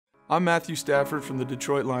I'm Matthew Stafford from the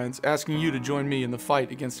Detroit Lions, asking you to join me in the fight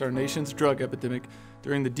against our nation's drug epidemic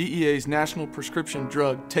during the DEA's National Prescription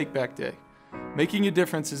Drug Take-Back Day. Making a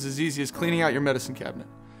difference is as easy as cleaning out your medicine cabinet.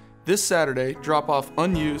 This Saturday, drop off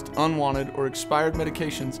unused, unwanted, or expired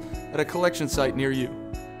medications at a collection site near you.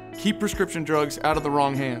 Keep prescription drugs out of the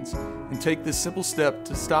wrong hands, and take this simple step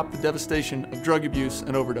to stop the devastation of drug abuse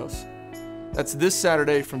and overdose. That's this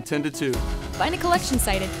Saturday from 10 to 2. Find a collection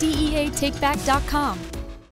site at deatakeback.com.